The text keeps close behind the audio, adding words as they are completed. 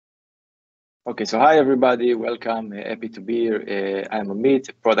Okay, so hi everybody, welcome, happy to be here. I'm Amit,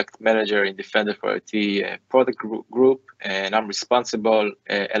 product manager in Defender for IoT product group, and I'm responsible,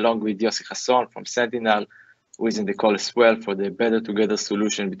 along with Yossi Hasson from Sentinel, who is in the call as well, for the better together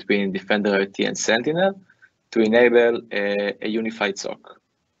solution between Defender IoT and Sentinel to enable a unified SOC,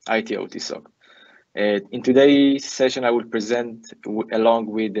 IT-OT SOC. In today's session, I will present along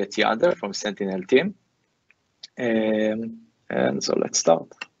with Tiander from Sentinel team. And so let's start.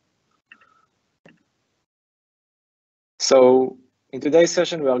 So in today's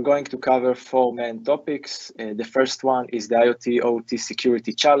session, we are going to cover four main topics. The first one is the IoT-OT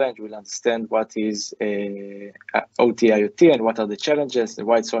security challenge. We'll understand what is OT-IoT and what are the challenges and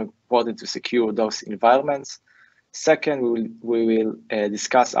why it's so important to secure those environments. Second, we will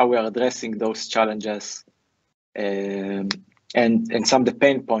discuss how we are addressing those challenges and some of the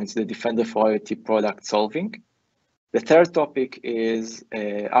pain points the Defender for IoT product solving. The third topic is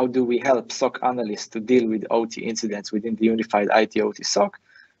how do we help SOC analysts to deal with OT incidents within the unified IT-OT SOC,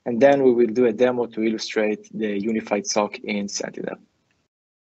 and then we will do a demo to illustrate the unified SOC in Sentinel.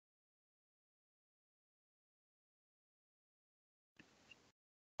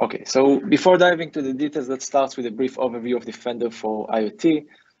 Okay, so before diving into the details, let's start with a brief overview of Defender for IoT.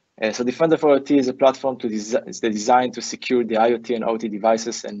 So Defender for IoT is a platform designed to secure the IoT and OT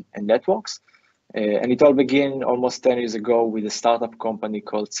devices and networks. And it all began almost 10 years ago with a startup company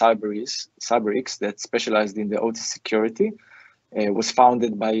called CyberX that specialized in the OT security. It was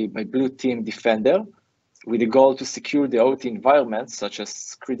founded by Blue Team Defender with the goal to secure the OT environments such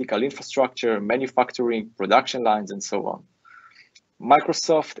as critical infrastructure, manufacturing, production lines, and so on.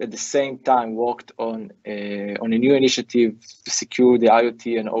 Microsoft at the same time worked on a new initiative to secure the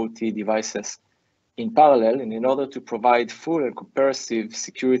IoT and OT devices in parallel, and in order to provide full and comprehensive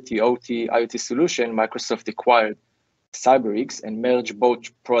security OT-IoT solution, Microsoft acquired CyberX and merged both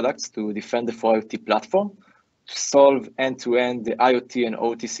products to Defender for IoT platform to solve end-to-end the IoT and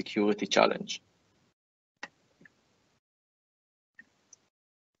OT security challenge.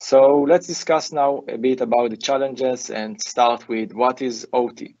 So let's discuss now a bit about the challenges and start with what is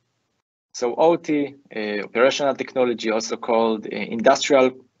OT. So OT, operational technology, also called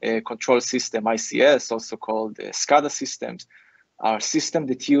industrial control system, ICS, also called SCADA systems, are systems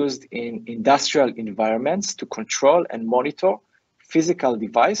that used in industrial environments to control and monitor physical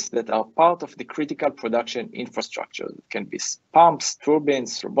devices that are part of the critical production infrastructure. It can be pumps,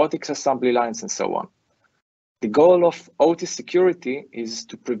 turbines, robotics assembly lines, and so on. The goal of OT security is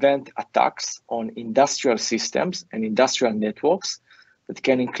to prevent attacks on industrial systems and industrial networks that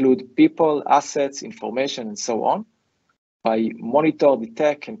can include people, assets, information, and so on, by monitor,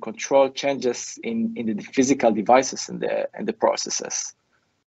 detect, and control changes in the physical devices and the processes.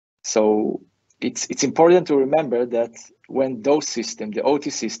 So it's important to remember that when those systems, the OT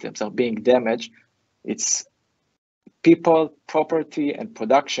systems, are being damaged, it's people, property, and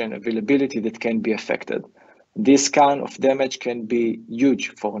production availability that can be affected. This kind of damage can be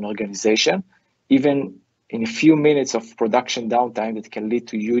huge for an organization, even in a few minutes of production downtime that can lead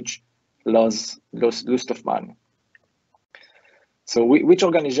to huge loss of money. So which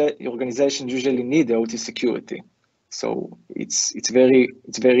organization usually need the OT security? So it's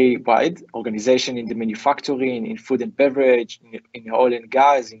very wide. Organization in the manufacturing, in food and beverage, in oil and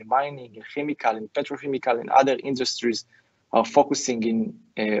gas, in mining, in chemical, in petrochemical, and other industries are focusing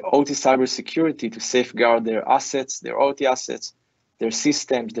in OT cybersecurity to safeguard their assets, their OT assets, their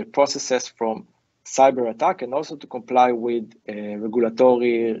systems, their processes from cyber attack, and also to comply with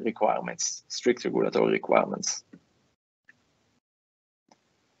regulatory requirements, strict regulatory requirements.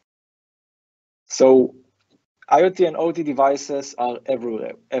 So IoT and OT devices are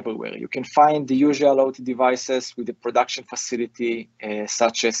everywhere. You can find the usual OT devices with the production facility,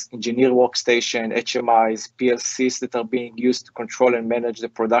 such as engineer workstation, HMIs, PLCs that are being used to control and manage the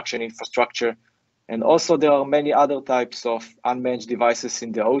production infrastructure. And also there are many other types of unmanaged devices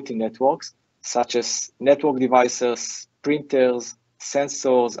in the OT networks, such as network devices, printers,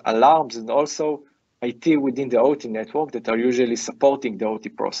 sensors, alarms, and also IT within the OT network that are usually supporting the OT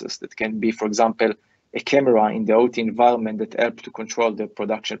process. That can be, for example, a camera in the OT environment that help to control the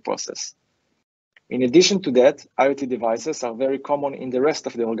production process. In addition to that, IoT devices are very common in the rest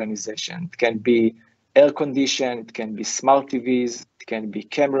of the organization. It can be air condition, it can be smart TVs, it can be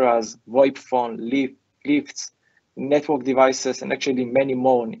cameras, VoIP phone, lifts, network devices, and actually many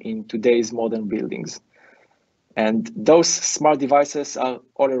more in today's modern buildings. And those smart devices are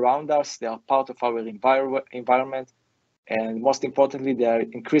all around us. They are part of our environment. And most importantly, they are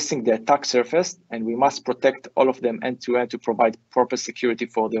increasing the attack surface, and we must protect all of them end-to-end to provide proper security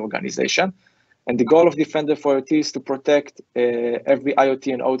for the organization. And the goal of Defender for IoT is to protect every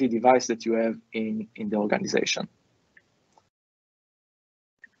IoT and OT device that you have in the organization.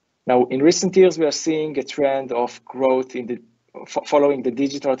 Now, in recent years, we are seeing a trend of growth following the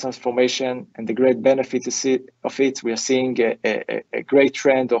digital transformation and the great benefit of it. We are seeing a great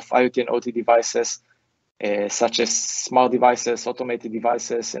trend of IoT and OT devices, such as smart devices, automated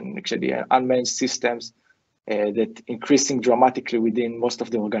devices, and actually unmanned systems that increasing dramatically within most of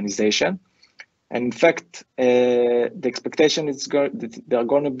the organization. And in fact, the expectation is that there are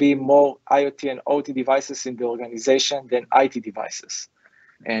going to be more IoT and OT devices in the organization than IT devices.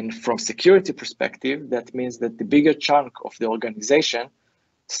 And from security perspective, that means that the bigger chunk of the organization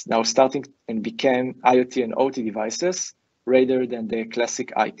is now starting and became IoT and OT devices rather than the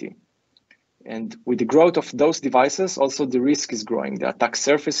classic IT. And with the growth of those devices, also the risk is growing. The attack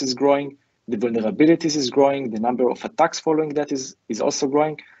surface is growing, the vulnerabilities is growing, the number of attacks following that is also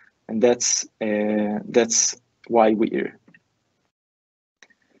growing, and that's why we're here.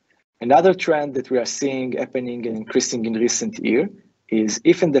 Another trend that we are seeing happening and increasing in recent years is,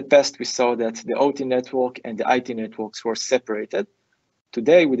 if in the past we saw that the OT network and the IT networks were separated,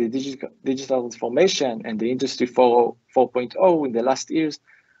 today with the digital transformation and the Industry 4.0 in the last years,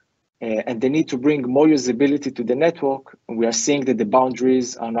 and the need to bring more usability to the network, we are seeing that the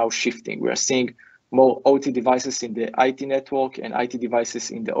boundaries are now shifting. We are seeing more OT devices in the IT network and IT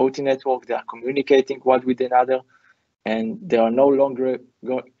devices in the OT network. They are communicating one with another, and they are no longer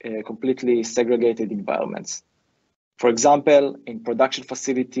completely segregated environments. For example, in production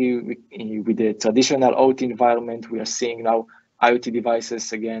facility with the traditional OT environment, we are seeing now IoT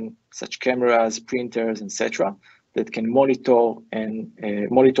devices again, such cameras, printers, etc., that can monitor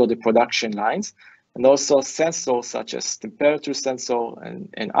the production lines, and also sensors such as temperature sensor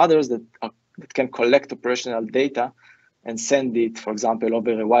and others that can collect operational data and send it, for example,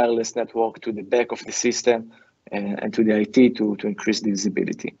 over a wireless network to the back of the system and to the IT to increase the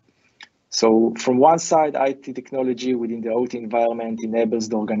visibility. So from one side, IT technology within the OT environment enables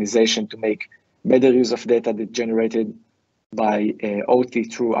the organization to make better use of data that generated by OT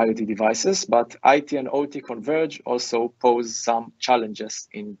through IoT devices, but IT and OT converge also pose some challenges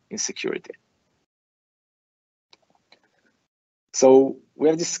in security. So we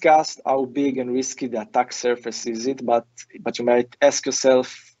have discussed how big and risky the attack surface is but you might ask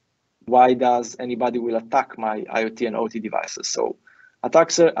yourself, why does anybody will attack my IoT and OT devices? So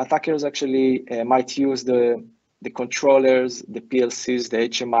attackers actually might use the controllers, the PLCs, the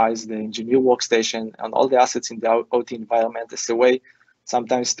HMIs, the engineer workstation, and all the assets in the OT environment as a way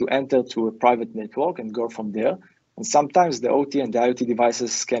sometimes to enter to a private network and go from there. And sometimes the OT and the IoT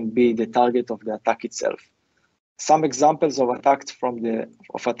devices can be the target of the attack itself. Some examples of attacks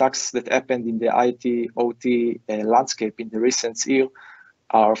that happened in the IT OT landscape in the recent year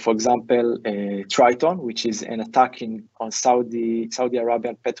are, for example, Triton, which is an attack on Saudi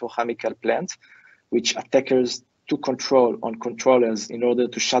Arabian petrochemical plant, which attackers took control on controllers in order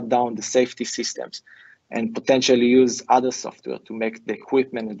to shut down the safety systems and potentially use other software to make the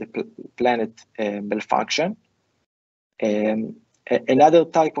equipment and the plant malfunction. Another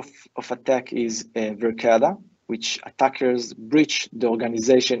type of attack is SCADA, which attackers breach the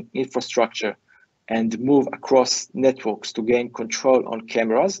organization infrastructure and move across networks to gain control on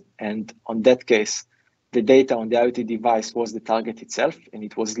cameras. And on that case, the data on the IoT device was the target itself, and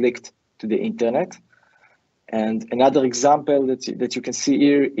it was leaked to the internet. And another example that you can see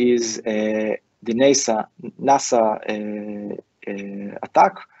here is the NASA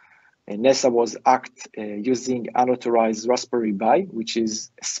attack. NASA was hacked using unauthorized Raspberry Pi, which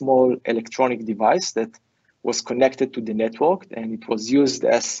is a small electronic device that was connected to the network, and it was used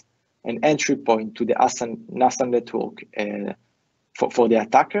as an entry point to the NASA network for the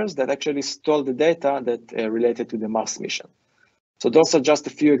attackers that actually stole the data that related to the Mars mission. So those are just a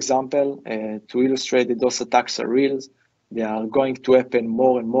few examples to illustrate that those attacks are real. They are going to happen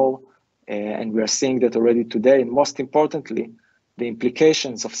more and more, and we are seeing that already today. And most importantly, the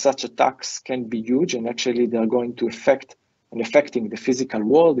implications of such attacks can be huge, and actually they are going to affecting the physical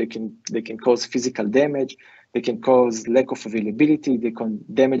world. They can cause physical damage. They can cause lack of availability. They can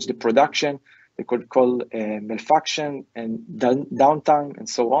damage the production. They could cause malfunction and downtime and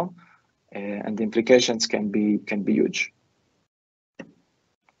so on. And the implications can be huge.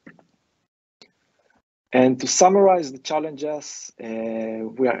 And to summarize the challenges,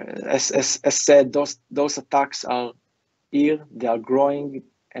 we are, as said, those attacks are here. They are growing,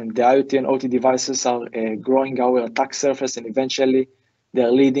 and the IoT and OT devices are growing our attack surface, and eventually they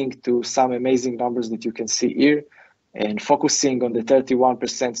are leading to some amazing numbers that you can see here. And focusing on the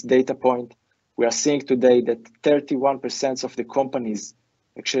 31% data point, we are seeing today that 31% of the companies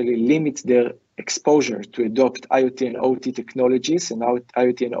actually limit their exposure to adopt IoT and OT technologies and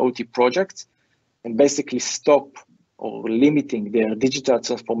IoT and OT projects, and basically stop or limiting their digital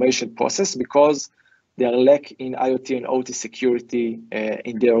transformation process because they are lack in IoT and OT security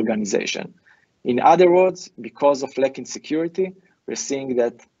in their organization. In other words, because of lack in security, we're seeing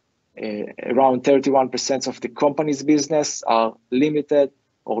that around 31% of the company's business are limited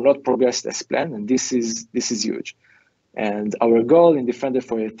or not progressed as planned, and this is huge. And our goal in Defender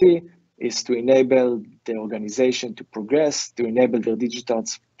for IoT is to enable the organization to progress, to enable their digital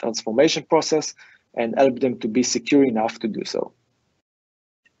transformation process, and help them to be secure enough to do so.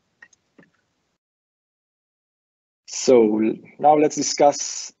 So now let's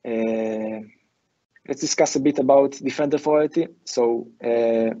discuss a bit about Defender for IoT. So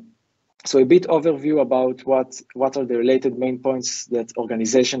a bit overview about what are the related main points that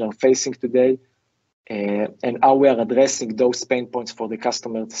organizations are facing today, and how we are addressing those pain points for the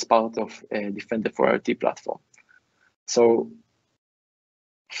customer as part of Defender for IoT platform. So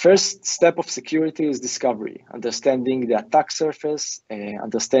first step of security is discovery, understanding the attack surface,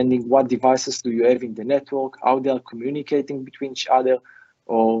 understanding what devices do you have in the network, how they are communicating between each other,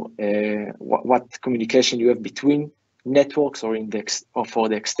 or what communication you have between networks or for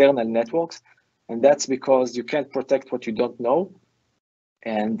the external networks. And that's because you can't protect what you don't know.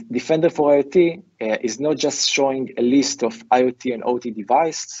 And Defender for IoT is not just showing a list of IoT and OT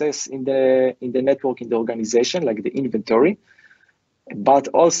devices in the network in the organization, like the inventory, but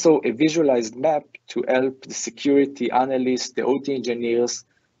also a visualized map to help the security analysts, the OT engineers,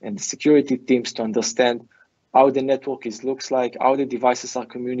 and the security teams to understand how the network looks like, how the devices are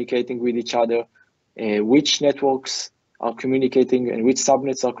communicating with each other, which networks are communicating and which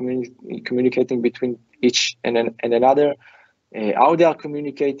subnets are communicating between each and another, how they are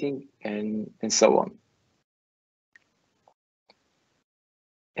communicating, and so on.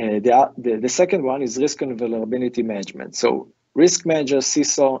 The second one is risk and vulnerability management. So risk manager,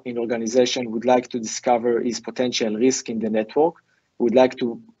 CISO in organization would like to discover his potential risk in the network, would like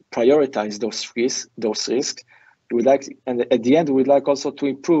to prioritize those risks. Would like, and at the end, we would like also to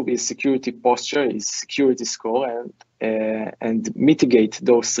improve his security posture, his security score, and mitigate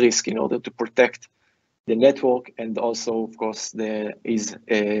those risks in order to protect the network and also, of course, his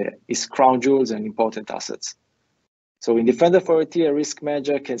crown jewels and important assets. So in Defender for IoT, a risk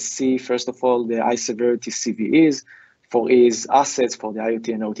manager can see, first of all, the high severity CVEs for his assets, for the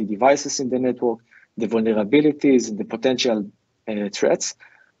IoT and OT devices in the network, the vulnerabilities and the potential threats.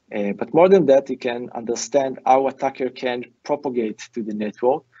 But more than that, he can understand how attacker can propagate to the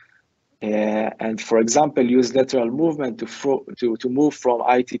network, and, for example, use lateral movement to move from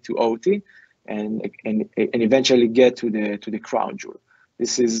IT to OT, and eventually get to the crown jewel.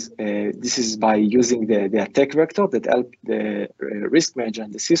 This is by using the attack vector that help the risk manager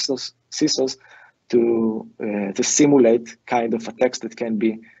and the CISOs to simulate kind of attacks that can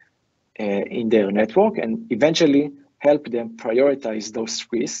be in their network, and eventually help them prioritize those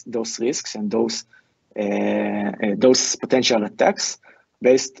risks and those potential attacks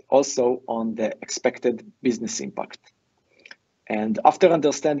based also on the expected business impact. And after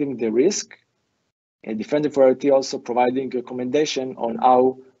understanding the risk, Defender for IoT also providing recommendation on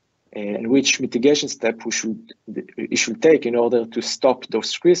how and which mitigation step we should take in order to stop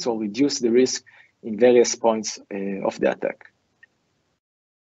those risks or reduce the risk in various points of the attack.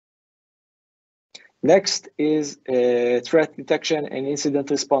 Next is threat detection and incident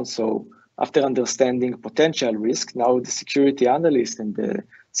response. So after understanding potential risk, now the security analyst and the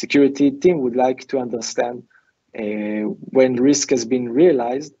security team would like to understand when risk has been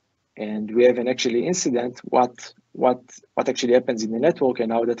realized and we have an actually incident, what actually happens in the network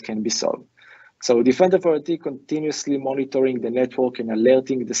and how that can be solved. So Defender for IoT continuously monitoring the network and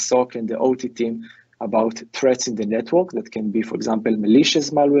alerting the SOC and the OT team about threats in the network that can be, for example,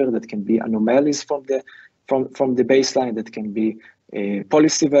 malicious malware, that can be anomalies from the baseline, that can be a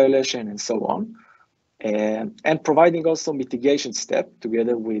policy violation, and so on. And providing also mitigation step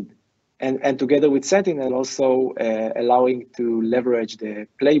together with Sentinel, also allowing to leverage the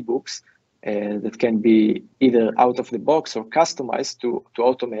playbooks that can be either out of the box or customized to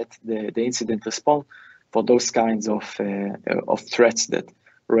automate the incident response for those kinds of threats that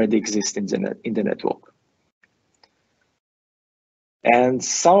already exist in the network. And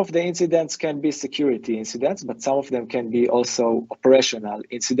some of the incidents can be security incidents, but some of them can be also operational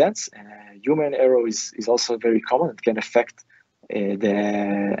incidents. Human error is also very common. It can affect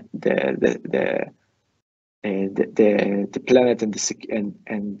the planet and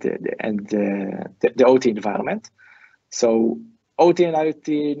the OT environment. So OT and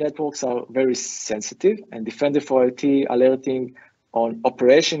IoT networks are very sensitive, and Defender for IoT alerting on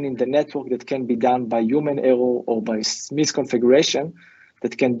operation in the network that can be done by human error or by misconfiguration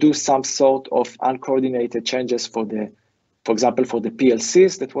that can do some sort of uncoordinated changes for example, for the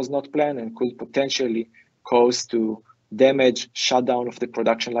PLCs that was not planned and could potentially cause to damage, shutdown of the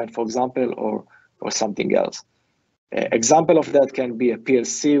production line, for example, or something else. Example of that can be a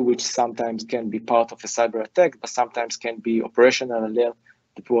PLC, which sometimes can be part of a cyber attack, but sometimes can be operational alert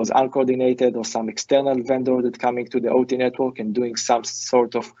that was uncoordinated, or some external vendor that coming to the OT network and doing some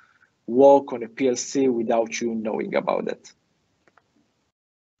sort of work on a PLC without you knowing about it.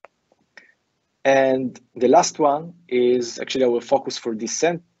 And the last one is actually our focus for this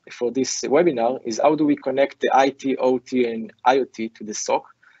webinar is how do we connect the IT, OT, and IoT to the SOC,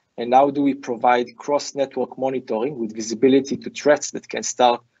 and how do we provide cross-network monitoring with visibility to threats that can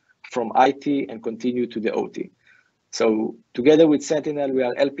start from IT and continue to the OT. So together with Sentinel, we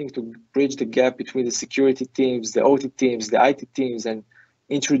are helping to bridge the gap between the security teams, the OT teams, the IT teams, and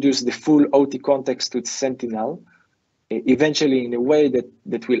introduce the full OT context to Sentinel, eventually in a way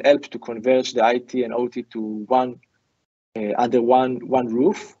that will help to converge the IT and OT to under one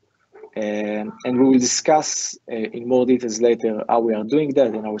roof. And we will discuss in more details later how we are doing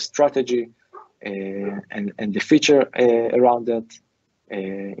that and our strategy and the feature around that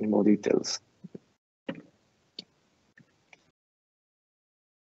in more details.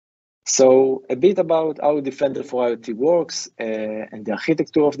 So a bit about how Defender for IoT works and the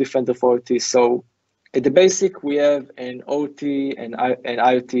architecture of Defender for IoT. So at the basic, we have an OT and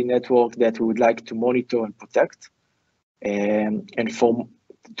IoT network that we would like to monitor and protect. And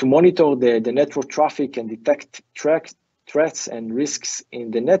to monitor the network traffic and detect threats and risks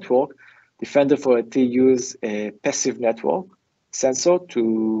in the network, Defender for IoT use a passive network sensor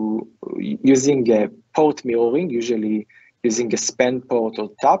to using a port mirroring, usually using a span port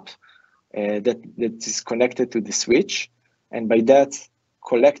or tap that is connected to the switch. And by that,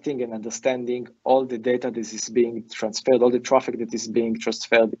 collecting and understanding all the data that is being transferred, all the traffic that is being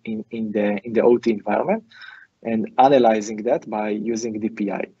transferred in the OT environment, and analyzing that by using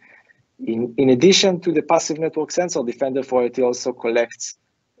DPI. In addition to the passive network sensor, Defender for IoT also collects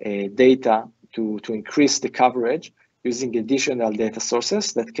data to increase the coverage using additional data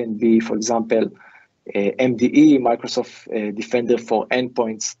sources that can be, for example, MDE, Microsoft Defender for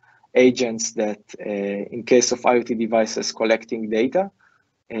Endpoints, agents that, in case of IoT devices collecting data,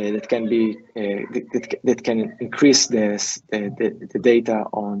 that can be that can increase the data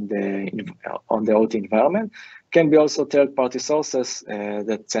on the OT environment. Can be also third-party sources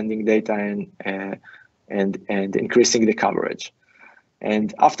that sending data and increasing the coverage.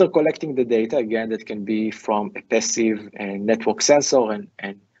 And after collecting the data, again, that can be from a passive network sensor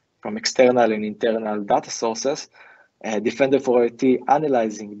and from external and internal data sources, Defender for IoT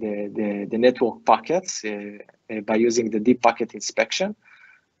analyzing the network packets by using the deep packet inspection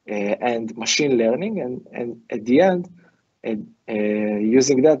and machine learning, and at the end,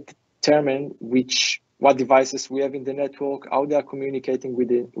 using that determine what devices we have in the network, how they are communicating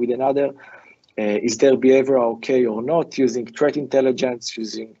with another, is their behavior okay or not, using threat intelligence,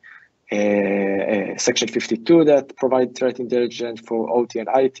 using Section 52 that provide threat intelligence for OT and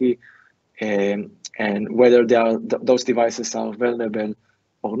IT, and whether those devices are vulnerable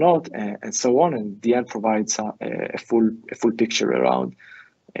or not, and so on. And the end provides a full picture around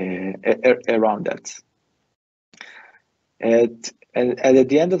that. And at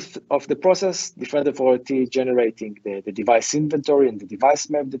the end of the process, Defender for IoT generating the device inventory and the device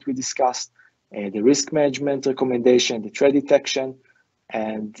map that we discussed, the risk management recommendation, the threat detection,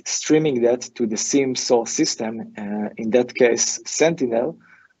 and streaming that to the SIEM source system, in that case, Sentinel,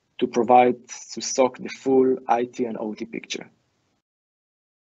 to provide to SOC the full IT and OT picture.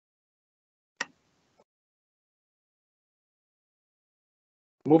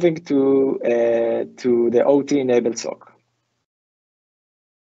 Moving to the OT-enabled SOC.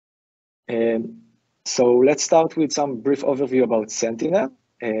 So let's start with some brief overview about Sentinel.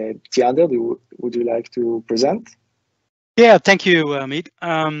 Tiander, would you like to present? Yeah, thank you, Amit.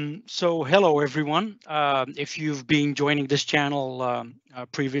 So hello, everyone. If you've been joining this channel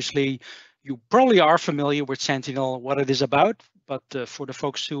previously, you probably are familiar with Sentinel, what it is about. But for the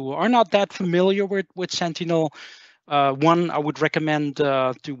folks who are not that familiar with Sentinel, one, I would recommend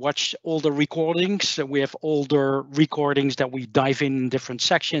to watch older recordings. We have older recordings that we dive in different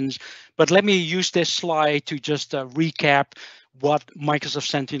sections. But let me use this slide to just recap what Microsoft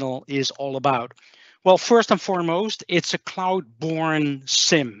Sentinel is all about. Well, first and foremost, it's a cloud-born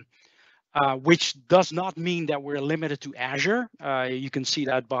SIEM. which does not mean that we're limited to Azure. You can see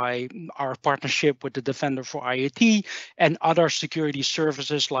that by our partnership with the Defender for IoT and other security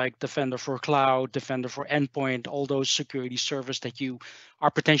services like Defender for Cloud, Defender for Endpoint, all those security services that you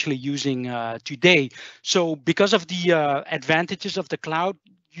are potentially using today. So because of the advantages of the cloud,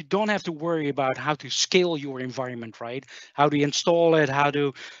 you don't have to worry about how to scale your environment, right? How to install it, how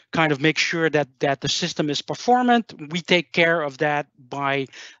to kind of make sure that the system is performant. We take care of that by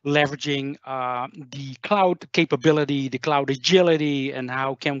leveraging the cloud capability, the cloud agility, and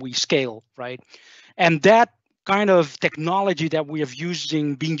how can we scale, right? And that kind of technology that we have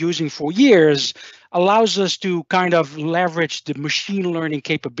been using for years allows us to kind of leverage the machine learning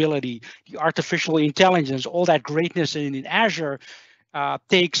capability, the artificial intelligence, all that greatness in Azure.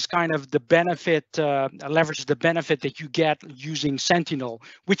 Takes kind of the benefit, leverage the benefit that you get using Sentinel,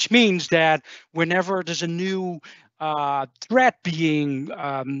 which means that whenever there's a new threat being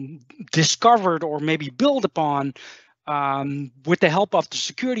discovered or maybe built upon, with the help of the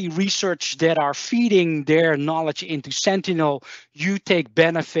security research that are feeding their knowledge into Sentinel, you take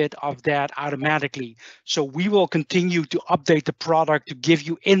benefit of that automatically. So we will continue to update the product to give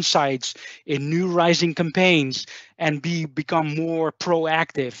you insights in new rising campaigns and become more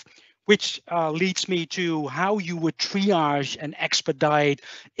proactive, which leads me to how you would triage and expedite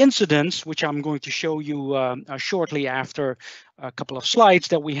incidents, which I'm going to show you shortly after a couple of slides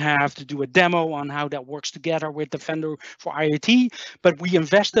that we have to do a demo on how that works together with Defender for IoT. But we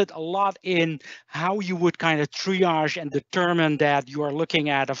invested a lot in how you would kind of triage and determine that you are looking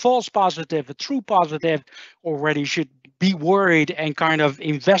at a false positive, a true positive, already should be worried and kind of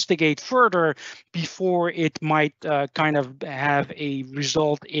investigate further before it might kind of have a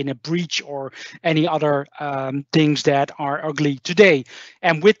result in a breach or any other things that are ugly today.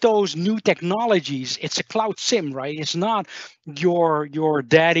 And with those new technologies, it's a cloud SIM, right? It's not your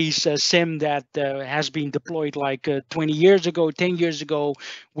daddy's SIM that has been deployed like 20 years ago, 10 years ago.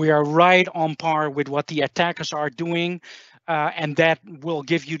 We are right on par with what the attackers are doing. And that will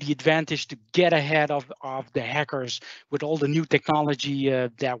give you the advantage to get ahead of the hackers with all the new technology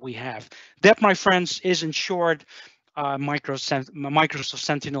that we have. That, my friends, is in short Microsoft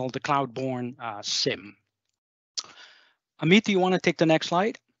Sentinel, the cloud-born SIM. Amit, do you want to take the next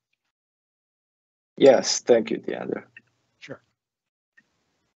slide? Yes, thank you, Tiander. Sure.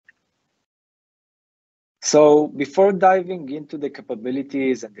 So before diving into the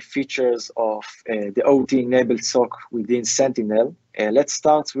capabilities and the features of the OT-enabled SOC within Sentinel, let's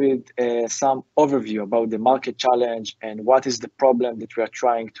start with some overview about the market challenge and what is the problem that we are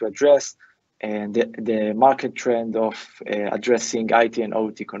trying to address and the market trend of addressing IT and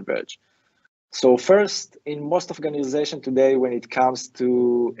OT converge. So first, in most organizations today, when it comes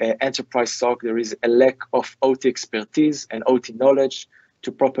to enterprise SOC, there is a lack of OT expertise and OT knowledge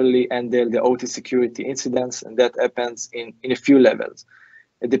to properly handle the OT security incidents, and that happens in a few levels.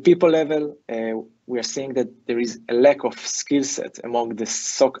 At the people level, we are seeing that there is a lack of skill set among the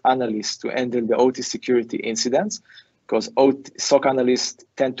SOC analysts to handle the OT security incidents, because SOC analysts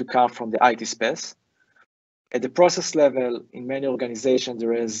tend to come from the IT space. At the process level, in many organizations,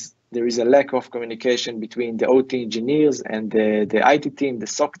 there is a lack of communication between the OT engineers and the IT team, the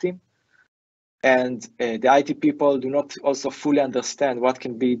SOC team. And the IT people do not also fully understand what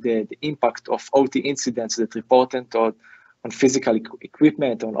can be the impact of OT incidents that reported on physical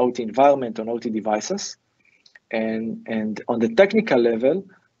equipment, on OT environment, on OT devices. And on the technical level,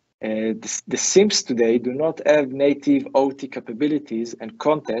 the SIMs today do not have native OT capabilities and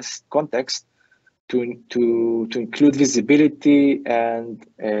context to include visibility and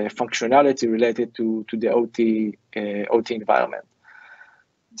functionality related to the OT environment.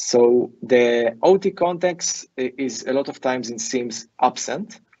 So the OT context is a lot of times in SIMs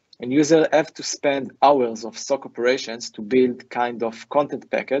absent, and users have to spend hours of SOC operations to build kind of content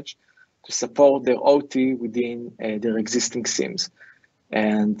package to support their OT within their existing SIMs.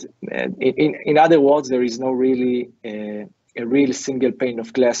 And in other words, there is no really a real single pane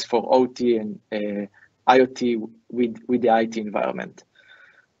of glass for OT and IoT with the IT environment.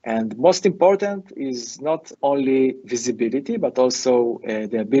 And most important is not only visibility, but also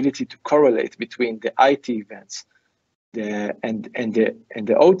the ability to correlate between the IT events and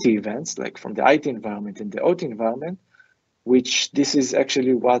the OT events, like from the IT environment and the OT environment, which this is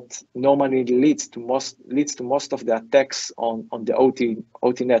actually what normally leads to most of the attacks on the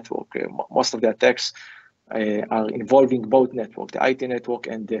OT network. Most of the attacks are involving both network, the IT network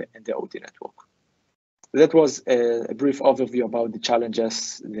and the OT network. That was a brief overview about the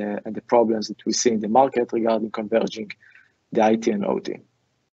challenges and the problems that we see in the market regarding converging the IT and OT.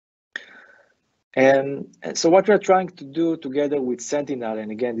 And so what we're trying to do together with Sentinel, and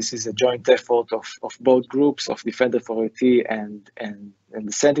again, this is a joint effort of both groups, of Defender for IT and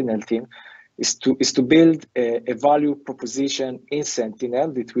the Sentinel team, is to build a value proposition in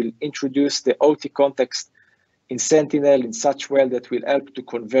Sentinel that will introduce the OT context in Sentinel in such way that will help to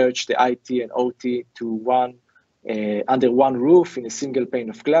converge the IT and OT to under one roof in a single pane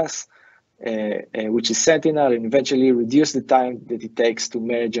of glass, which is Sentinel, and eventually reduce the time that it takes to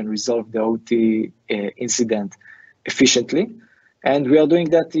manage and resolve the OT incident efficiently. And we are doing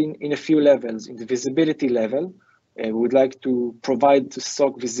that in a few levels. In the visibility level, we would like to provide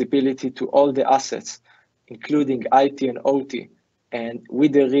SOC visibility to all the assets, including IT and OT, and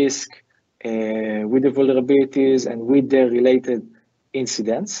with the risk, with the vulnerabilities, and with the related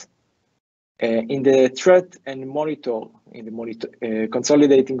incidents. In the threat and monitor,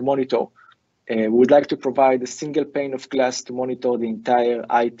 consolidating monitor, we would like to provide a single pane of glass to monitor the entire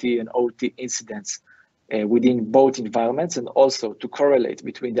IT and OT incidents within both environments, and also to correlate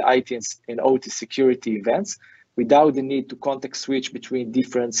between the IT and OT security events without the need to context switch between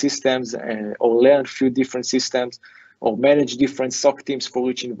different systems or learn a few different systems or manage different SOC teams for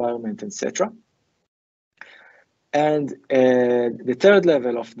each environment, etc. And the third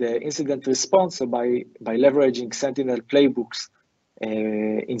level of the incident response, so by leveraging Sentinel playbooks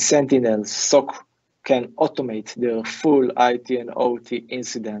in Sentinel, SOC can automate their full IT and OT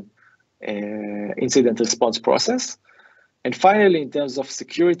incident response process. And finally, in terms of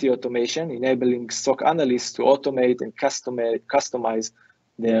security automation, enabling SOC analysts to automate and customize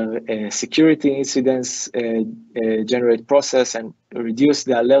their security incidents generate process and reduce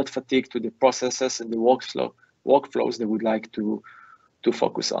the alert fatigue to the processes and the workflows they would like to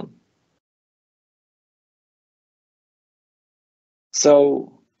focus on.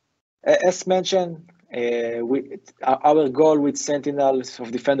 So, as mentioned, our goal with Sentinel,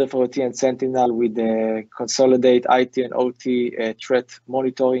 of Defender for OT and Sentinel with consolidate IT and OT threat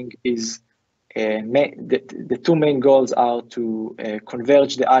monitoring is the two main goals are to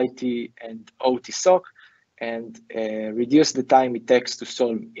converge the IT and OT SOC and reduce the time it takes to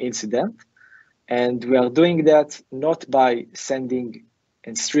solve incident. And we are doing that not by sending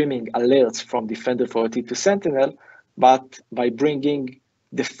and streaming alerts from Defender for OT to Sentinel, but by bringing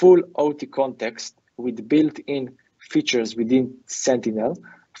the full OT context with built-in features within Sentinel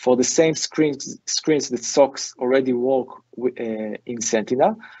for the same screens that SOCs already work with, in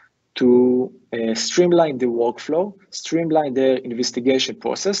Sentinel, to streamline the workflow, streamline their investigation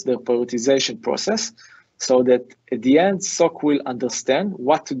process, their prioritization process, so that at the end, SOC will understand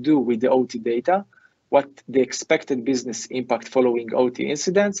what to do with the OT data, what the expected business impact following OT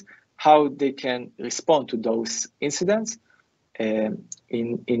incidents, how they can respond to those incidents in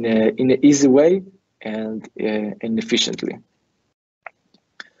an easy way and efficiently.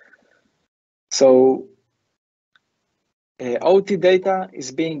 So OT data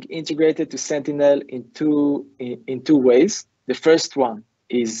is being integrated to Sentinel in two ways. The first one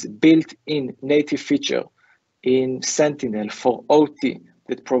is built-in native feature in Sentinel for OT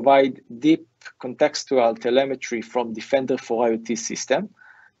that provide deep contextual telemetry from Defender for IoT system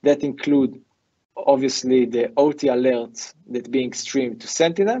that include obviously the OT alerts that being streamed to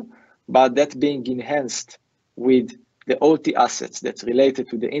Sentinel, but that being enhanced with the OT assets that's related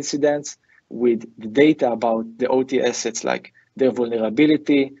to the incidents, with the data about the OT assets like their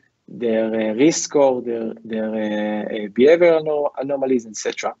vulnerability, their risk score, their behavioral anomalies,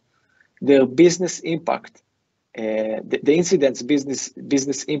 etc. Their business impact, the incident's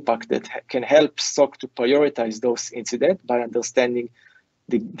business impact that can help SOC to prioritize those incidents by understanding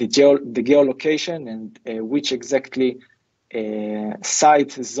the geolocation and which exactly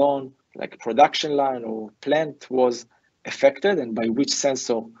site, zone, like production line or plant was affected and by which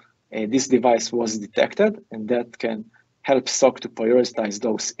sensor this device was detected, and that can help SOC to prioritize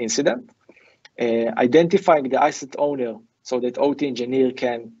those incidents. Identifying the asset owner so that OT engineer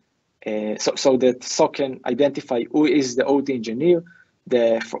can, so that SOC can identify who is the OT engineer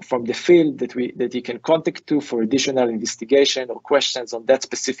from the field that he can contact to for additional investigation or questions on that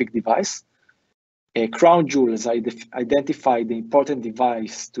specific device. Crown jewels identify the important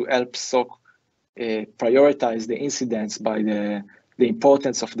device to help SOC prioritize the incidents by the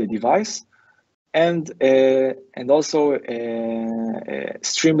importance of the device, and also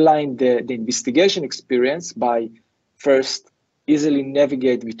streamline the investigation experience by first easily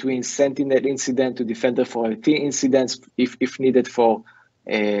navigate between Sentinel incident to Defender for IT incidents if needed for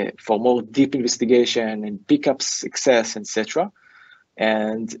more deep investigation and pickup success, etc.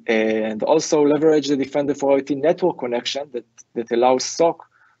 And also leverage the Defender for IT network connection that allows SOC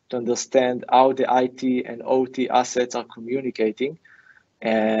to understand how the IT and OT assets are communicating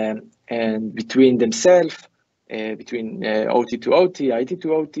and between themselves, between OT to OT, IT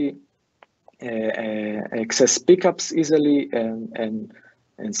to OT, access pickups easily, and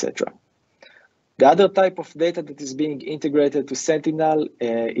etc. The other type of data that is being integrated to Sentinel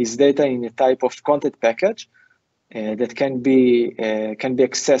is data in a type of content package that can be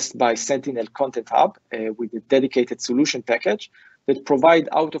accessed by Sentinel Content Hub with a dedicated solution package that provide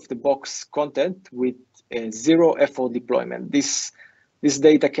out-of-the-box content with zero effort deployment. This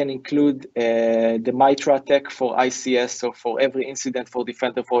data can include the MITRE tech for ICS, so for every incident for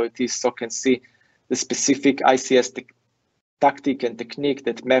Defender for IoT, SOC can see the specific ICS tactic and technique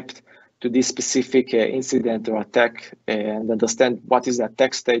that mapped to this specific incident or attack, and understand what is the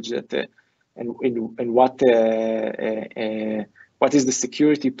attack stage that and what is the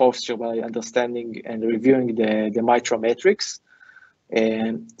security posture by understanding and reviewing the MITRE metrics.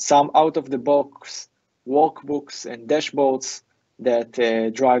 And some out-of-the-box workbooks and dashboards that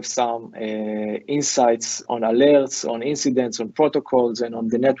drive some insights on alerts, on incidents, on protocols, and on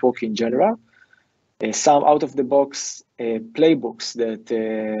the network in general. Some out-of-the-box playbooks that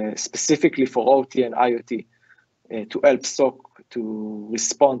specifically for OT and IoT to help SOC to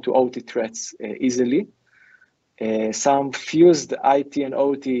respond to OT threats easily. Some fused IT and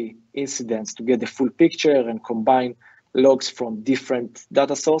OT incidents to get the full picture and combine logs from different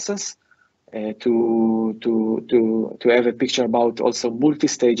data sources to have a picture about also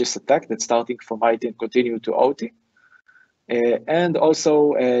multi-stages attack that's starting from IT and continue to OT. And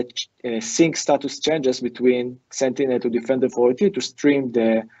also sync status changes between Sentinel to Defender for IoT to stream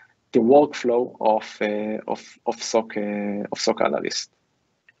the workflow of SOC analysts.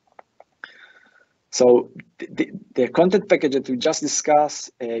 So the content package that we just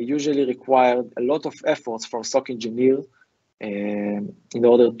discussed usually required a lot of efforts for SOC engineer in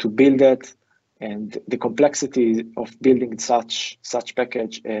order to build it, and the complexity of building such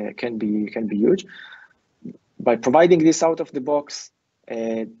package can be huge. By providing this out of the box,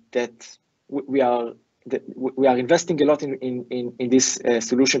 that we are investing a lot in this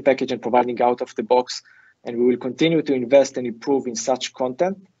solution package and providing out of the box, and we will continue to invest and improve in such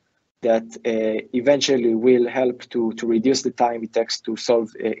content that eventually will help to reduce the time it takes to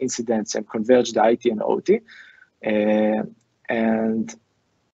solve incidents and converge the IT and OT.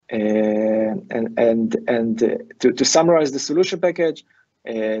 To summarize the solution package,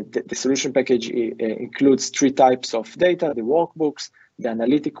 the solution package includes three types of data: the workbooks, the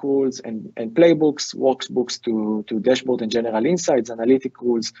analytic rules, and playbooks. Workbooks to dashboard and general insights, analytic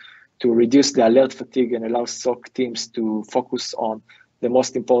rules to reduce the alert fatigue and allow SOC teams to focus on the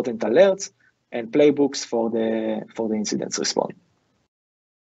most important alerts, and playbooks for the incidents response.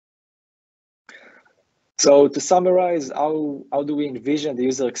 So to summarize, how do we envision the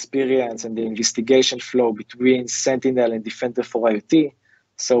user experience and the investigation flow between Sentinel and Defender for IoT?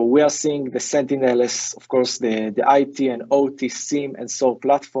 So we are seeing the Sentinel as, of course, the IT and OT SIEM and SOAR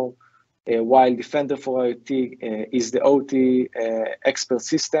platform, while Defender for IoT is the OT expert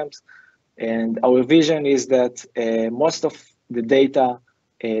systems. And our vision is that most of the data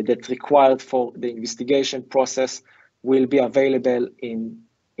that's required for the investigation process will be available in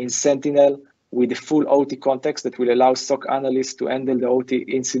Sentinel with the full OT context that will allow SOC analysts to handle the OT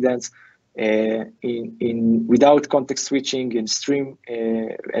incidents without context switching and stream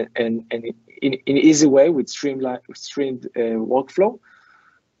and in easy way with streamed workflow,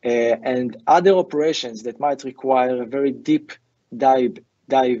 and other operations that might require a very deep dive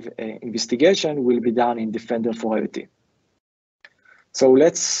investigation will be done in Defender for IoT. So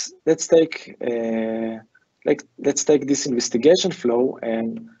let's take this investigation flow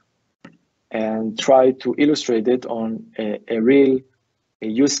and try to illustrate it on a real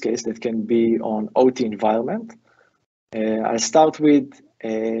use case that can be on OT environment. I'll start with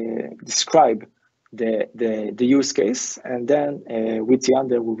describe the use case, and then with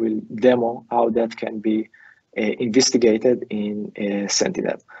Tiander we will demo how that can be investigated in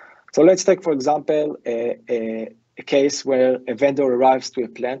Sentinel. So let's take, for example, a case where a vendor arrives to a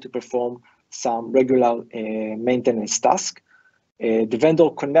plant to perform some regular maintenance task. The vendor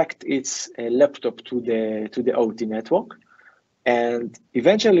connects its laptop to the OT network, and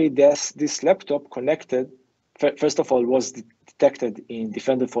eventually this laptop connected, first of all, was detected in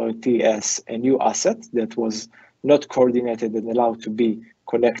Defender for IoT as a new asset that was not coordinated and allowed to be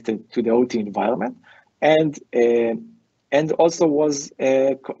connected to the OT environment, and also was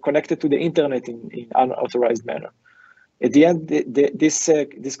connected to the internet in unauthorized manner. At the end, this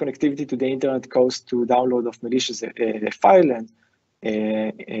connectivity to the internet caused to download of malicious file, and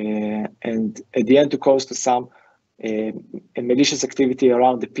at the end to cause to some malicious activity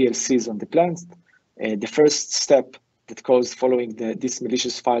around the PLCs on the plant. The that caused following this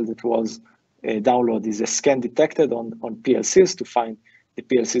malicious file that was downloaded is a scan detected on PLCs to find the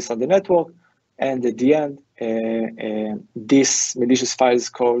PLCs on the network. And at the end, this malicious file is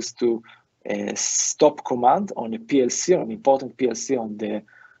caused to stop command on a PLC, on an important PLC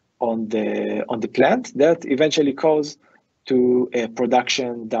on the plant that eventually caused to a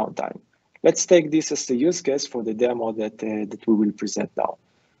production downtime. Let's take this as a use case for the demo that we will present now.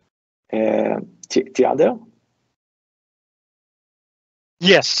 Tiander?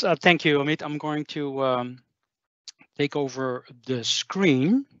 Yes, thank you, Amit. I'm going to take over the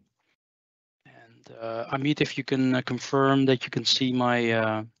screen. And Amit, if you can confirm that you can see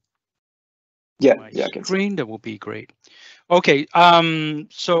my screen, that will be great. Okay,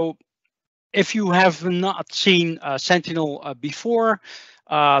 so if you have not seen Sentinel before,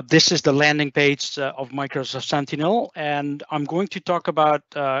 this is the landing page of Microsoft Sentinel, and I'm going to talk about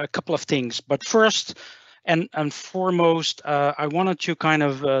a couple of things. But first and foremost, I wanted to kind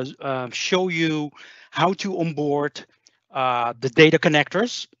of show you how to onboard the data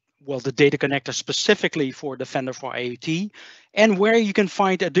connectors. Well, the data connector specifically for Defender for IoT, and where you can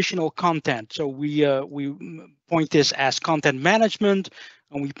find additional content. So we point this as content management,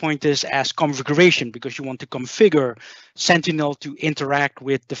 and we point this as configuration because you want to configure Sentinel to interact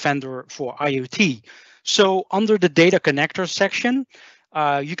with Defender for IoT. So under the data connectors section,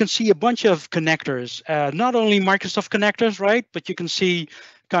 you can see a bunch of connectors, not only Microsoft connectors, right? But you can see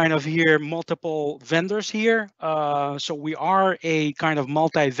kind of here multiple vendors here. So we are a kind of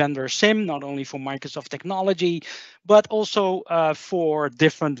multi-vendor SIM, not only for Microsoft technology, but also for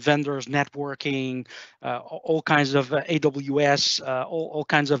different vendors, networking, all kinds of AWS, all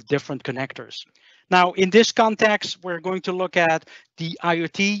kinds of different connectors. Now, in this context, we're going to look at the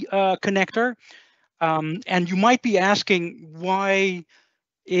IoT connector. And you might be asking, why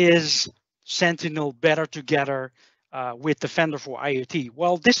is Sentinel better together with Defender for IoT?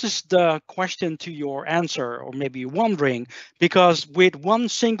 Well, this is the question to your answer, or maybe you're wondering, because with one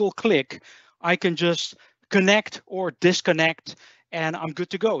single click, I can just connect or disconnect and I'm good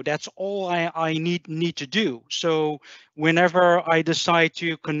to go. That's all I need to do. So whenever I decide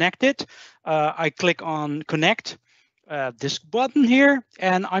to connect it, I click on connect, this button here,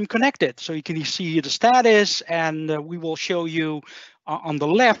 and I'm connected. So you can see the status, and we will show you on the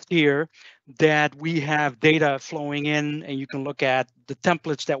left here that we have data flowing in, and you can look at the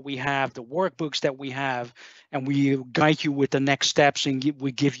templates that we have, the workbooks that we have, and we guide you with the next steps, and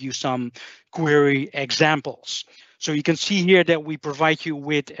we give you some query examples. So you can see here that we provide you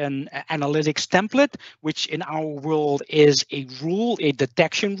with an analytics template, which in our world is a rule, a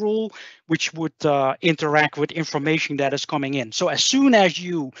detection rule, which would interact with information that is coming in. So as soon as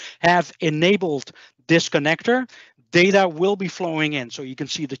you have enabled this connector, data will be flowing in. So you can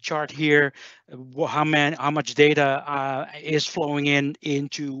see the chart here, how much data is flowing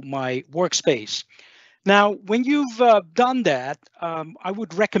into my workspace. Now, when you've done that, I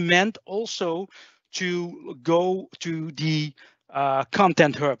would recommend also to go to the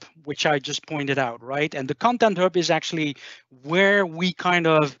content hub, which I just pointed out, right? And the content hub is actually where we kind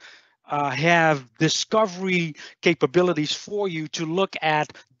of have discovery capabilities for you to look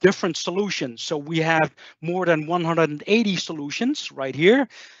at different solutions. So we have more than 180 solutions right here.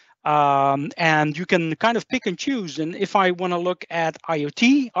 And you can kind of pick and choose. And if I want to look at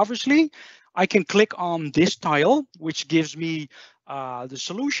IoT, obviously, I can click on this tile, which gives me the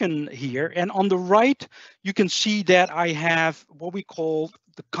solution here. And on the right, you can see that I have what we call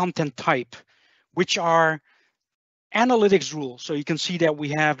the content type, which are analytics rules. So you can see that we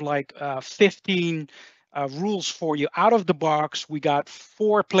have like 15 rules for you out of the box. We got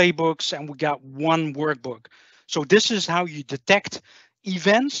 4 playbooks and we got 1 workbook. So this is how you detect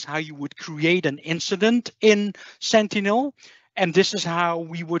events, how you would create an incident in Sentinel. And this is how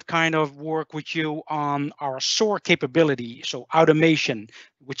we would kind of work with you on our SOAR capability. So automation,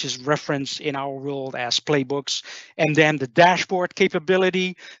 which is referenced in our world as playbooks. And then the dashboard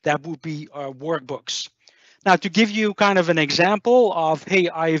capability, that would be workbooks. Now, to give you kind of an example of, hey,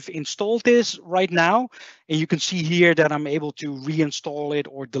 I've installed this right now, and you can see here that I'm able to reinstall it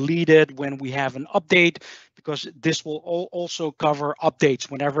or delete it when we have an update, because this will also cover updates.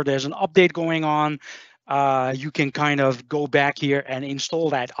 Whenever there's an update going on, you can kind of go back here and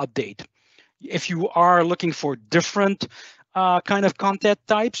install that update. If you are looking for different kind of content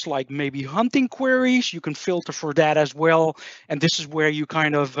types, like maybe hunting queries, you can filter for that as well. And this is where you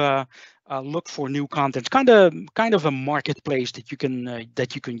kind of look for new content, kind of a marketplace that you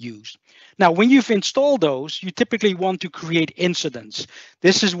can use. Now, when you've installed those, you typically want to create incidents.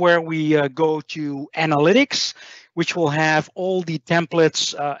 This is where we go to analytics, which will have all the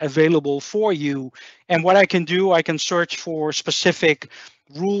templates available for you. And what I can do, I can search for specific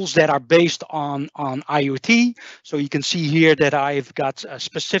rules that are based on IoT. So you can see here that I've got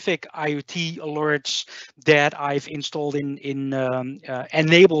specific IoT alerts that I've installed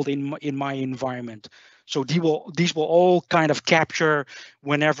enabled in my environment. So these will all kind of capture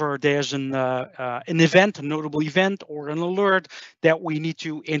whenever there's an event, a notable event or an alert that we need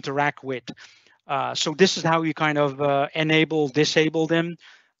to interact with. So this is how you kind of enable, disable them.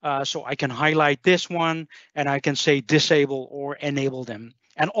 So I can highlight this one and I can say disable or enable them.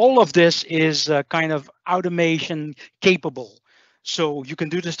 And all of this is kind of automation capable. So you can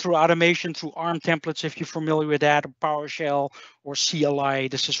do this through automation, through ARM templates, if you're familiar with that, or PowerShell or CLI.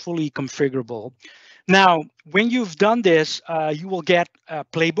 This is fully configurable. Now, when you've done this, you will get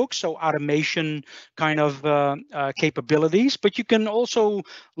playbooks, so automation kind of capabilities, but you can also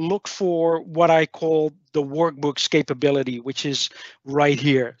look for what I call the workbooks capability, which is right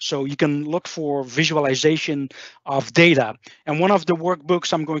here. So you can look for visualization of data. And one of the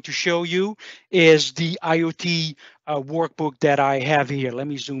workbooks I'm going to show you is the IoT workbook that I have here. Let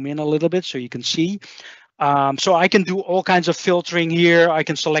me zoom in a little bit so you can see. So I can do all kinds of filtering here. I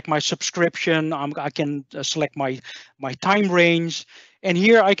can select my subscription. I can select my time range. And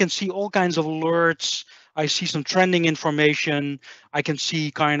here I can see all kinds of alerts. I see some trending information. I can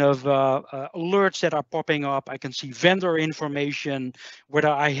see kind of alerts that are popping up. I can see vendor information, whether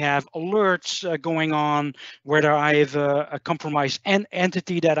I have alerts going on, whether I have a compromised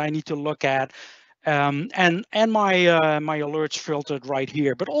entity that I need to look at. And my alerts filtered right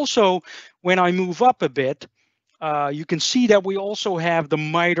here. But also when I move up a bit, you can see that we also have the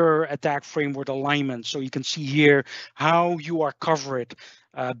MITRE attack framework alignment. So you can see here how you are covered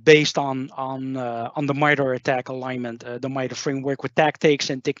based on the MITRE attack alignment, the MITRE framework with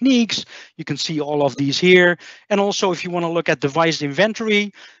tactics and techniques. You can see all of these here. And also if you want to look at device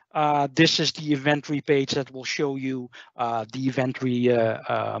inventory, this is the inventory page that will show you the inventory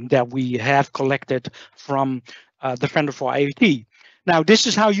that we have collected from Defender for IoT. Now, this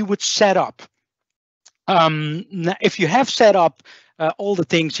is how you would set up. If you have set up all the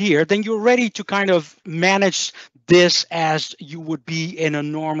things here, then you're ready to kind of manage this as you would be in a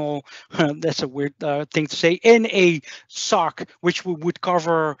normal, that's a weird thing to say, in a SOC, which we would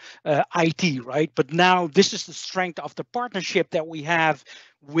cover IT, right? But now this is the strength of the partnership that we have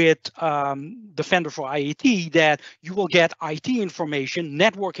with Defender for IoT, that you will get IT information,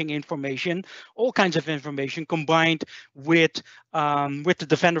 networking information, all kinds of information combined with the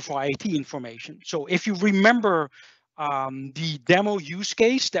Defender for IoT information. So if you remember the demo use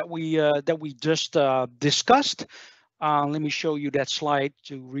case that we just discussed, let me show you that slide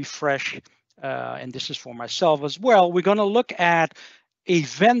to refresh, and this is for myself as well. We're going to look at a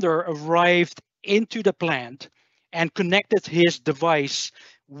vendor arrived into the plant and connected his device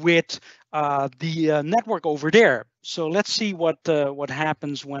with the network over there. So let's see what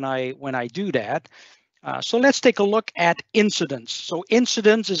happens when I do that. So let's take a look at incidents. So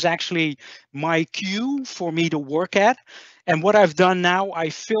incidents is actually my queue for me to work at. And what I've done now, I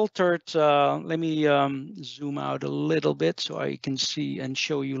filtered, let me zoom out a little bit so I can see and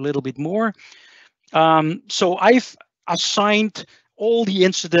show you a little bit more. So I've assigned all the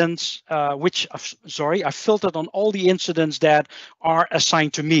incidents, I filtered on all the incidents that are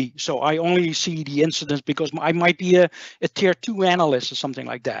assigned to me. So I only see the incidents because I might be a tier 2 analyst or something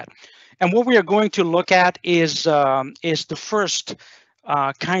like that. And what we are going to look at is the first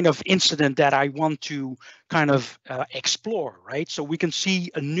kind of incident that I want to kind of explore, right? So we can see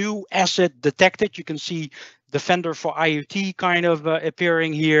a new asset detected. You can see Defender for IoT kind of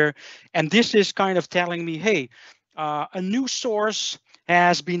appearing here. And this is kind of telling me, hey, a new source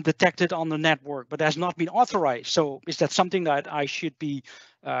has been detected on the network, but has not been authorized. So is that something that I should be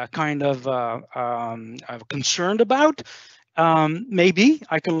kind of concerned about? Maybe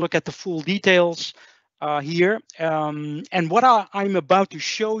I can look at the full details here. And what I'm about to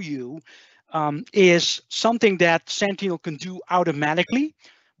show you is something that Sentinel can do automatically,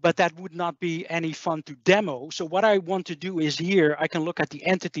 but that would not be any fun to demo. So what I want to do is here, I can look at the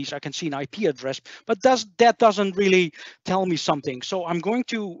entities, I can see an IP address, but that doesn't really tell me something. So I'm going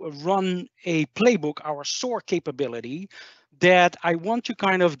to run a playbook, our SOAR capability, that I want to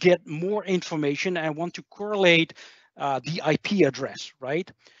kind of get more information. I want to correlate the IP address,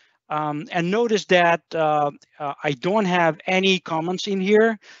 right? And notice that I don't have any comments in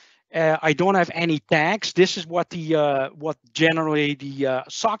here. I don't have any tags. This is what what generally the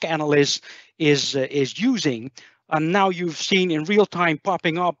SOC analyst is using. And now you've seen in real time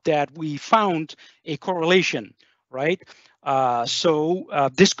popping up that we found a correlation, right?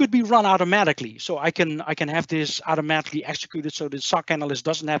 This could be run automatically. So I can have this automatically executed so the SOC analyst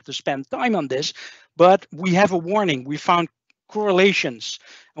doesn't have to spend time on this. But we have a warning. We found correlations,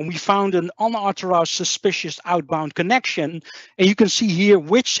 and we found an unauthorized suspicious outbound connection, and you can see here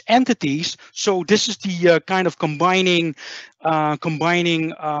which entities. So this is the kind of combining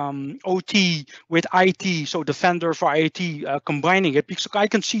OT with IT, so Defender for IT, combining it, because I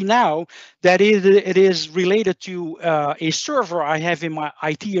can see now that it is related to a server I have in my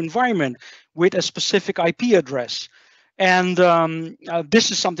IT environment with a specific IP address. And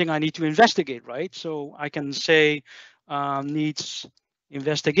this is something I need to investigate, right? So I can say needs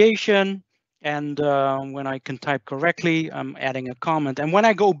investigation, and when I can type correctly, I'm adding a comment. And when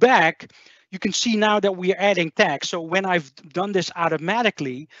I go back, you can see now that we are adding tags. So when I've done this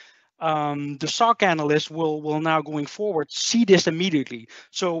automatically, the SOC analyst will now going forward see this immediately.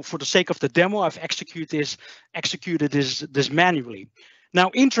 So for the sake of the demo, I've executed this manually.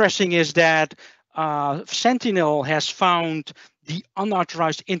 Now, interesting is that Sentinel has found the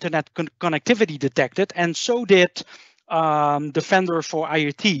unauthorized internet connectivity detected, and so did Defender for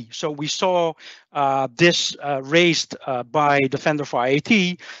IoT. So we saw this raised by Defender for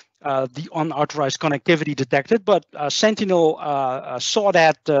IoT, the unauthorized connectivity detected, but Sentinel saw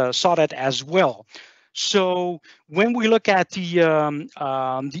that as well. So when we look at the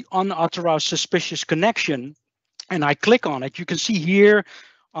unauthorized suspicious connection, and I click on it, you can see here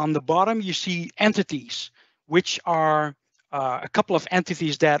on the bottom, you see entities, which are a couple of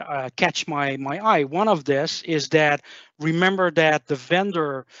entities that catch my eye. One of this is that, remember that the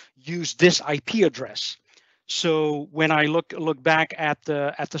vendor used this IP address. So when I look back at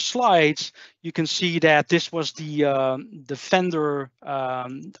the slides, you can see that this was the vendor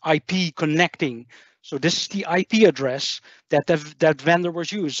IP connecting. So this is the IP address that vendor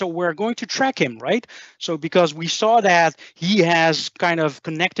was used. So we're going to track him, right? So because we saw that he has kind of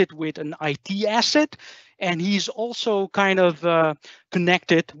connected with an IT asset, and he's also kind of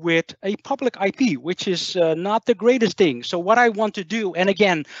connected with a public IP, which is not the greatest thing. So what I want to do, and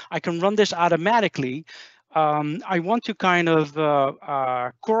again, I can run this automatically. I want to kind of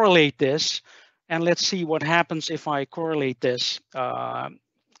correlate this, and let's see what happens if I correlate this.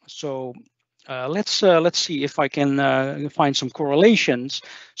 Let's see if I can find some correlations.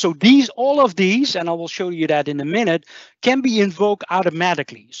 So all of these, and I will show you that in a minute, can be invoked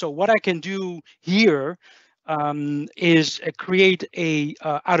automatically. So what I can do here is create a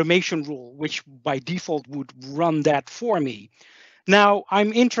automation rule, which by default would run that for me. Now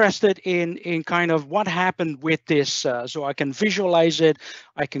I'm interested in kind of what happened with this, so I can visualize it.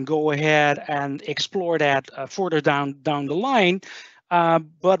 I can go ahead and explore that further down the line.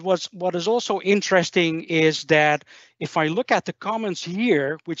 But what is also interesting is that if I look at the comments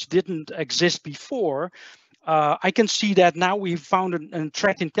here, which didn't exist before, I can see that now we've found a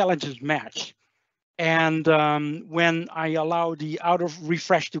threat intelligence match. And when I allow the auto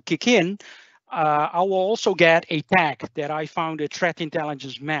refresh to kick in, I will also get a tag that I found a threat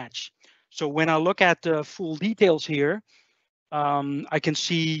intelligence match. So when I look at the full details here, I can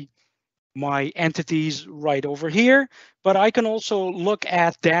see my entities right over here, but I can also look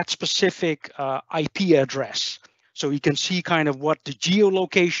at that specific IP address. So you can see kind of what the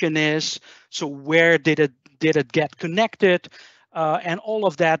geolocation is. So where did it get connected? And all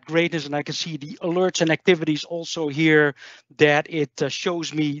of that greatness, and I can see the alerts and activities also here that it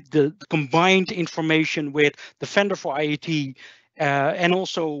shows me the combined information with Defender for IoT and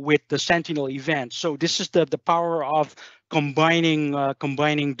also with the Sentinel event. So this is the power of combining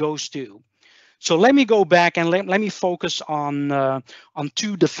those two. So let me go back and let me focus on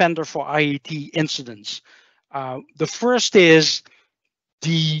two Defender for IoT incidents. The first is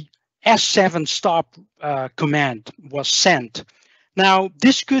the S7 stop command was sent. Now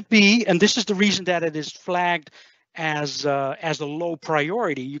this could be, and this is the reason that it is flagged as a low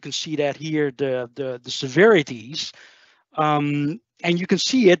priority. You can see that here, the severities, and you can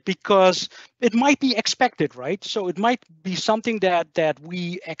see it because it might be expected, right? So it might be something that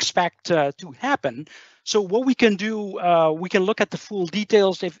we expect to happen. So what we can do, we can look at the full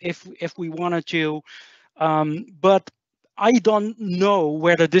details if we wanted to, but I don't know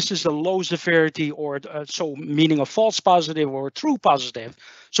whether this is a low severity or so meaning a false positive or a true positive.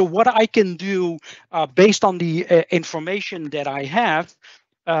 So what I can do based on the information that I have,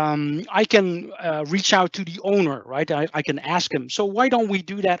 I can reach out to the owner, right? I can ask him, so why don't we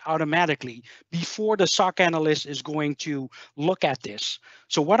do that automatically before the SOC analyst is going to look at this?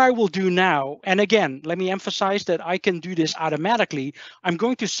 So what I will do now, and again, let me emphasize that I can do this automatically. I'm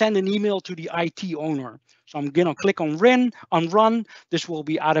going to send an email to the IT owner. So I'm going to click on run. This will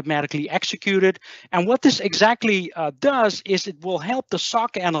be automatically executed. And what this exactly does is it will help the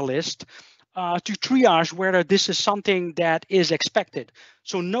SOC analyst to triage whether this is something that is expected.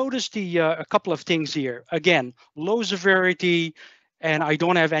 So notice a couple of things here. Again, low severity, and I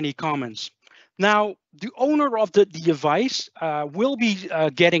don't have any comments. Now, the owner of the device will be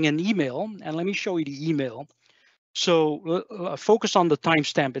getting an email, and let me show you the email. So focus on the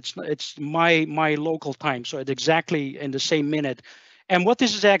timestamp. It's my local time, so it's exactly in the same minute. And what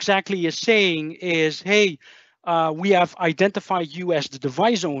this is exactly is saying is, hey, we have identified you as the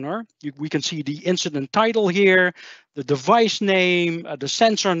device owner. We can see the incident title here, the device name, the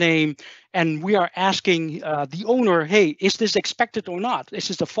sensor name, and we are asking the owner, hey, is this expected or not? Is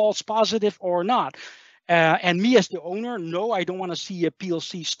this a false positive or not? And me as the owner, no, I don't want to see a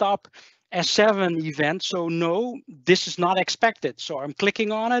PLC stop S7 event. So no, this is not expected. So I'm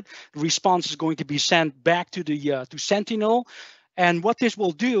clicking on it. The response is going to be sent back to the to Sentinel. And what this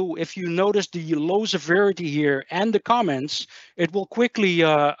will do, if you notice the low severity here and the comments, it will quickly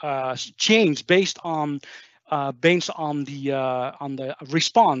change based on the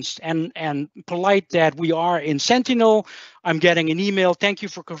response. And polite that we are in Sentinel. I'm getting an email. Thank you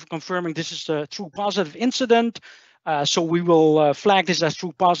for confirming this is a true positive incident. So we will flag this as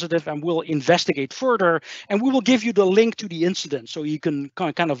true positive and we'll investigate further. And we will give you the link to the incident so you can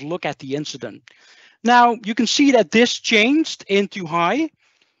kind of look at the incident. Now you can see that this changed into high.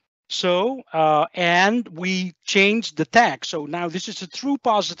 So, and we changed the tag. So now this is a true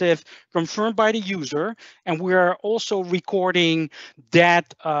positive confirmed by the user. And we are also recording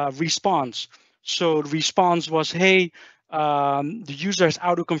that response. So the response was, hey, the user has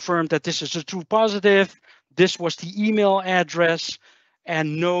auto-confirmed that this is a true positive. This was the email address.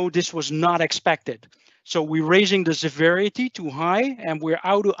 And no, this was not expected. So we're raising the severity to high and we're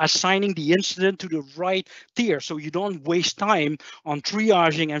auto-assigning the incident to the right tier. So you don't waste time on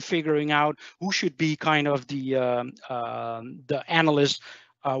triaging and figuring out who should be kind of the analyst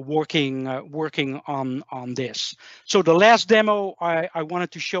working on this. So the last demo I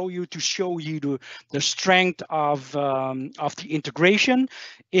wanted to show you the strength of the integration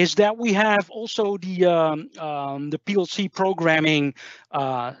is that we have also the PLC programming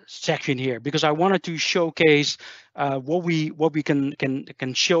section here, because I wanted to showcase what we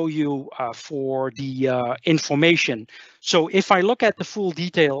can show you for the information. So if I look at the full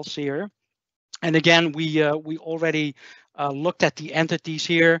details here, and again we already looked at the entities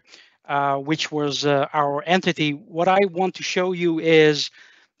here, which was our entity. What I want to show you is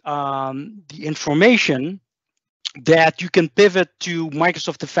the information that you can pivot to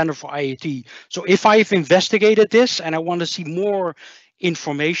Microsoft Defender for IoT. So if I've investigated this and I want to see more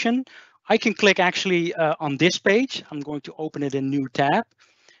information, I can click actually on this page. I'm going to open it in a new tab.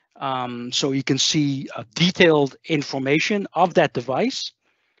 So you can see detailed information of that device.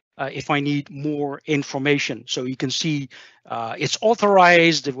 If I need more information, so you can see it's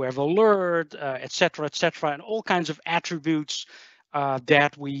authorized, we have alert, etc., and all kinds of attributes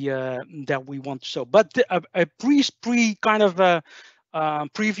that we want to show. But a pre kind of a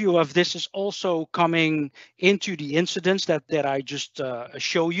preview of this is also coming into the incidents that I just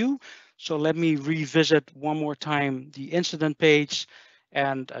show you. So let me revisit one more time the incident page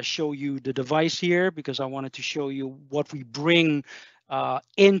and show you the device here, because I wanted to show you what we bring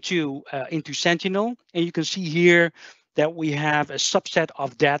into Sentinel. And you can see here that we have a subset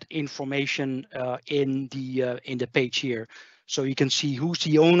of that information in the page here. So you can see who's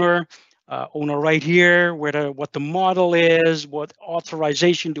the owner right here, what the model is, what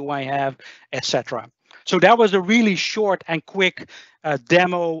authorization do I have, etc. So that was a really short and quick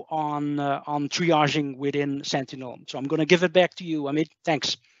demo on triaging within Sentinel. So I'm going to give it back to you, Amit.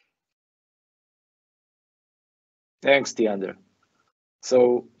 Thanks. Thanks, Tiander.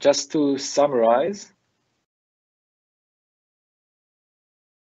 So just to summarize,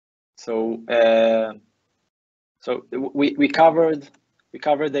 so we covered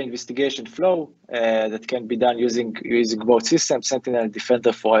the investigation flow that can be done using both systems, Sentinel and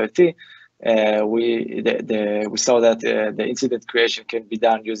Defender for IoT. We saw that the incident creation can be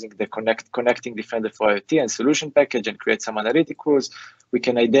done using the connecting Defender for IoT and solution package and create some analytic rules. We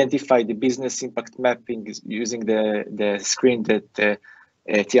can identify the business impact mapping using the screen that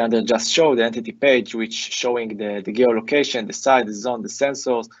Tiander just showed, the entity page, which showing the geolocation, the site, the zone, the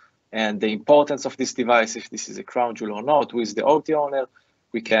sensors, and the importance of this device, if this is a crown jewel or not, with the OT owner.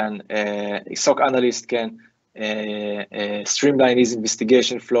 a SOC analyst can streamline his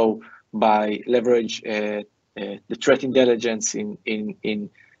investigation flow by leverage the threat intelligence in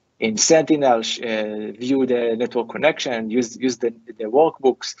Sentinel, view the network connection, use the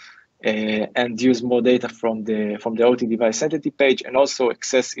workbooks, and use more data from the OT device entity page, and also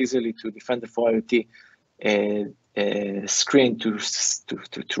access easily to Defender for IoT screen to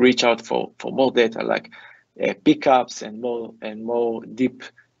reach out for more data, like pickups and more deep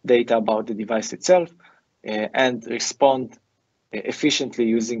data about the device itself, and respond efficiently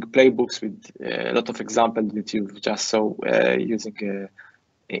using playbooks with a lot of examples that you just saw using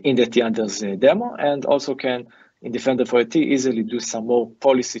in the Tiander's demo, and also can in Defender for IT easily do some more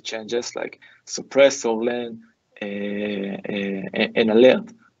policy changes like suppress or learn an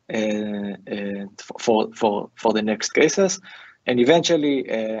alert for the next cases, and eventually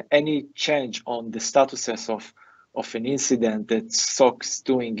any change on the statuses of an incident that SOC's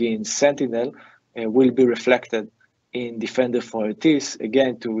doing in Sentinel will be reflected in Defender for ITs,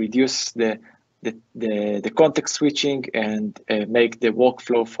 again to reduce the context switching and make the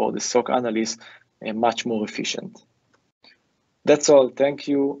workflow for the SOC analyst much more efficient. That's all. Thank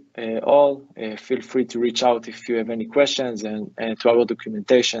you all. Feel free to reach out if you have any questions, and to our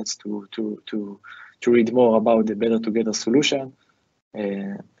documentations to read more about the Better Together solution.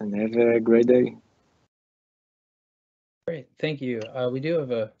 And have a great day. Great, thank you. We do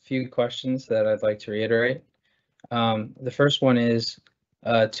have a few questions that I'd like to reiterate. The first one is,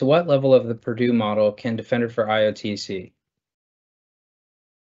 to what level of the Purdue model can Defender for IoT see?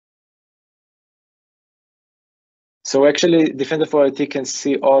 So actually, Defender for IoT can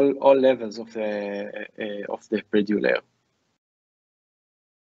see all levels of the Purdue layer.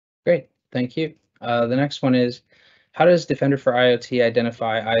 Great, thank you. The next one is, how does Defender for IoT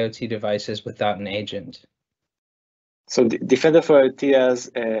identify IoT devices without an agent? So Defender for IoT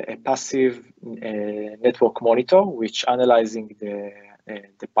has a passive network monitor, which analyzing the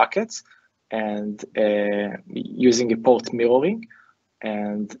packets and using a port mirroring,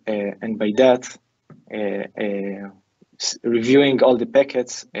 and by that reviewing all the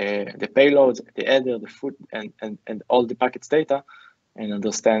packets, the payloads, the header, the foot, and all the packets data, and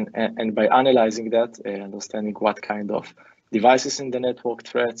by analyzing that, understanding what kind of devices in the network,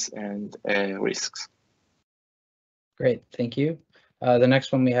 threats, and risks. Great, thank you. The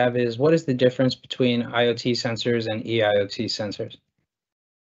next one we have is, what is the difference between IoT sensors and EIoT sensors?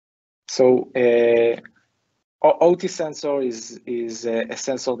 So OT sensor is a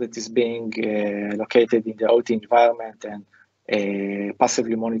sensor that is being located in the OT environment and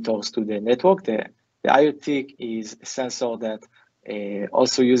passively monitors to the network. The IoT is a sensor that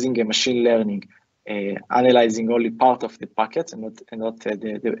also using a machine learning, analyzing only part of the packets and not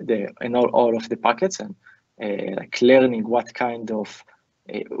all of the packets, and like learning what kind of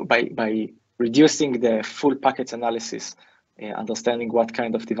by reducing the full packets analysis, understanding what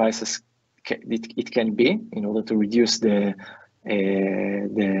kind of devices it can be in order to reduce the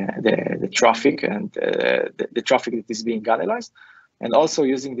traffic and the traffic that is being analyzed, and also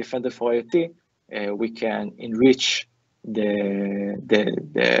using Defender for IoT, we can enrich the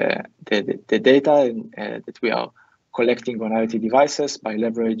data that we are collecting on IoT devices by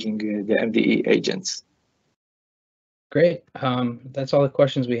leveraging the MDE agents. Great. That's all the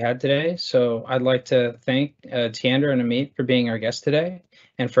questions we had today. So I'd like to thank Tiander and Amit for being our guests today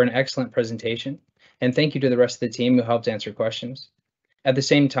and for an excellent presentation. And thank you to the rest of the team who helped answer questions. At the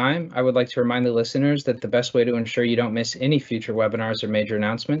same time, I would like to remind the listeners that the best way to ensure you don't miss any future webinars or major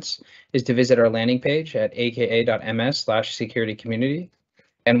announcements is to visit our landing page at aka.ms/securitycommunity.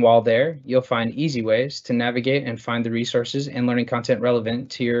 And while there, you'll find easy ways to navigate and find the resources and learning content relevant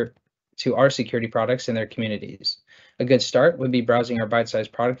to our security products and their communities. A good start would be browsing our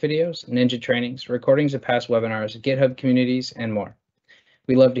bite-sized product videos, ninja trainings, recordings of past webinars, GitHub communities, and more.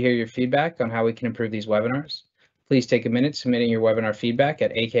 We'd love to hear your feedback on how we can improve these webinars. Please take a minute submitting your webinar feedback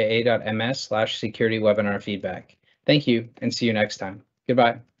at aka.ms/security webinar feedback. Thank you, and see you next time.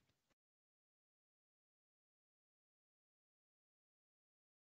 Goodbye.